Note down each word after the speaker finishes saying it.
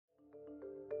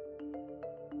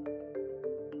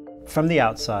From the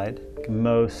outside,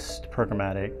 most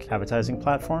programmatic advertising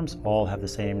platforms all have the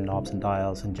same knobs and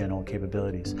dials and general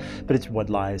capabilities, but it's what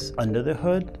lies under the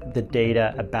hood, the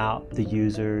data about the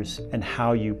users and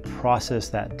how you process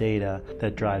that data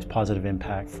that drives positive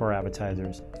impact for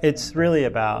advertisers. It's really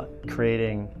about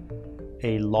creating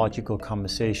a logical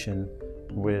conversation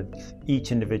with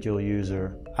each individual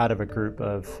user out of a group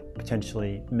of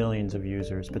potentially millions of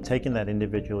users, but taking that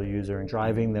individual user and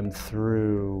driving them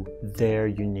through their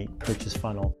unique purchase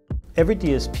funnel. Every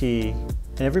DSP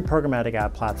and every programmatic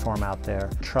ad platform out there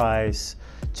tries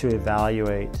to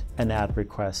evaluate an ad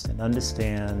request and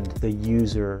understand the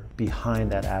user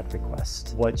behind that ad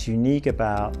request. What's unique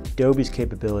about Adobe's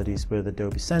capabilities with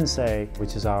Adobe Sensei,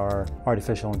 which is our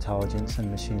artificial intelligence and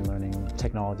machine learning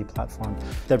technology platform,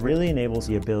 that really enables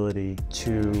the ability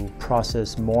to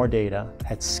process more data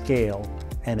at scale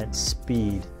and at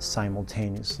speed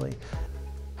simultaneously.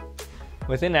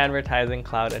 Within Advertising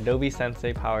Cloud, Adobe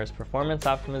Sensei powers performance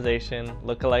optimization,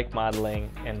 lookalike modeling,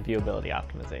 and viewability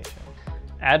optimization.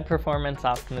 Ad performance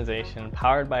optimization,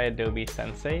 powered by Adobe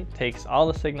Sensei, takes all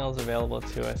the signals available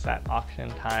to us at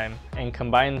auction time and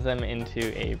combines them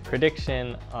into a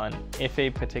prediction on if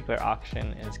a particular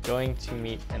auction is going to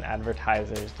meet an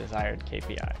advertiser's desired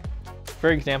KPI. For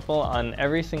example, on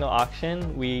every single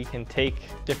auction, we can take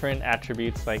different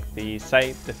attributes like the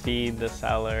site, the feed, the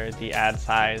seller, the ad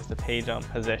size, the page on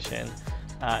position,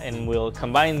 and we'll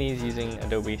combine these using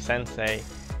Adobe Sensei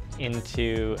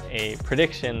into a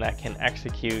prediction that can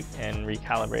execute and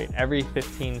recalibrate every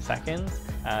 15 seconds.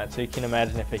 So you can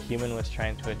imagine if a human was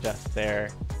trying to adjust their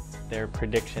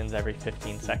predictions every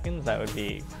 15 seconds, that would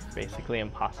be basically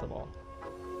impossible.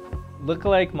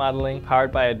 Lookalike modeling,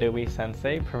 powered by Adobe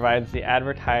Sensei, provides the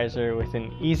advertiser with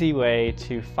an easy way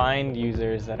to find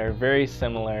users that are very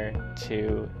similar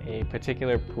to a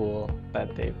particular pool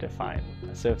that they've defined.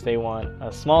 So if they want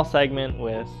a small segment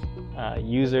with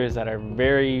users that are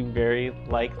very, very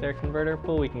like their converter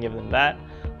pool, we can give them that,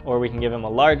 or we can give them a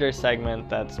larger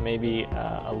segment that's maybe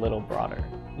a little broader.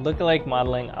 Lookalike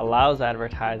modeling allows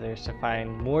advertisers to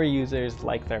find more users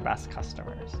like their best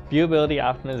customers. Viewability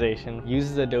optimization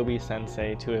uses Adobe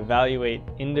Sensei to evaluate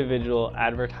individual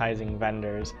advertising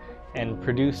vendors and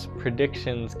produce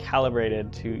predictions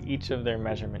calibrated to each of their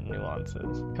measurement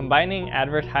nuances. Combining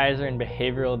advertiser and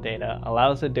behavioral data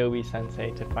allows Adobe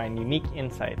Sensei to find unique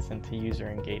insights into user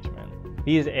engagement.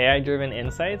 These AI-driven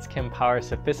insights can power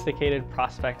sophisticated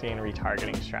prospecting and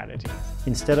retargeting strategies.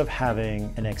 Instead of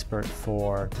having an expert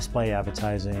for display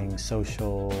advertising,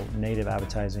 social, native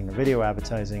advertising, or video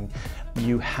advertising,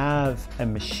 you have a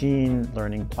machine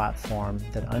learning platform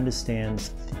that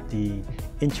understands the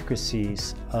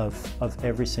intricacies of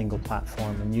every single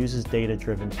platform and uses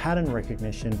data-driven pattern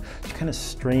recognition to kind of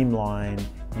streamline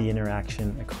the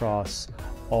interaction across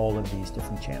all of these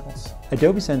different channels.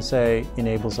 Adobe Sensei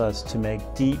enables us to make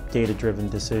deep data-driven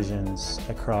decisions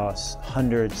across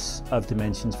hundreds of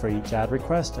dimensions for each ad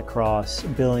request, across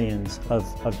billions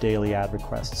of daily ad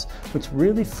requests, which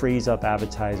really frees up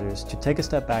advertisers to take a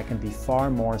step back and be far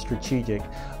more strategic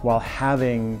while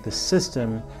having the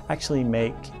system actually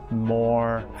make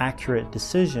more accurate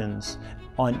decisions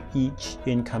on each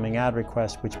incoming ad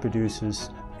request, which produces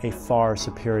a far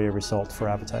superior result for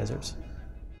advertisers.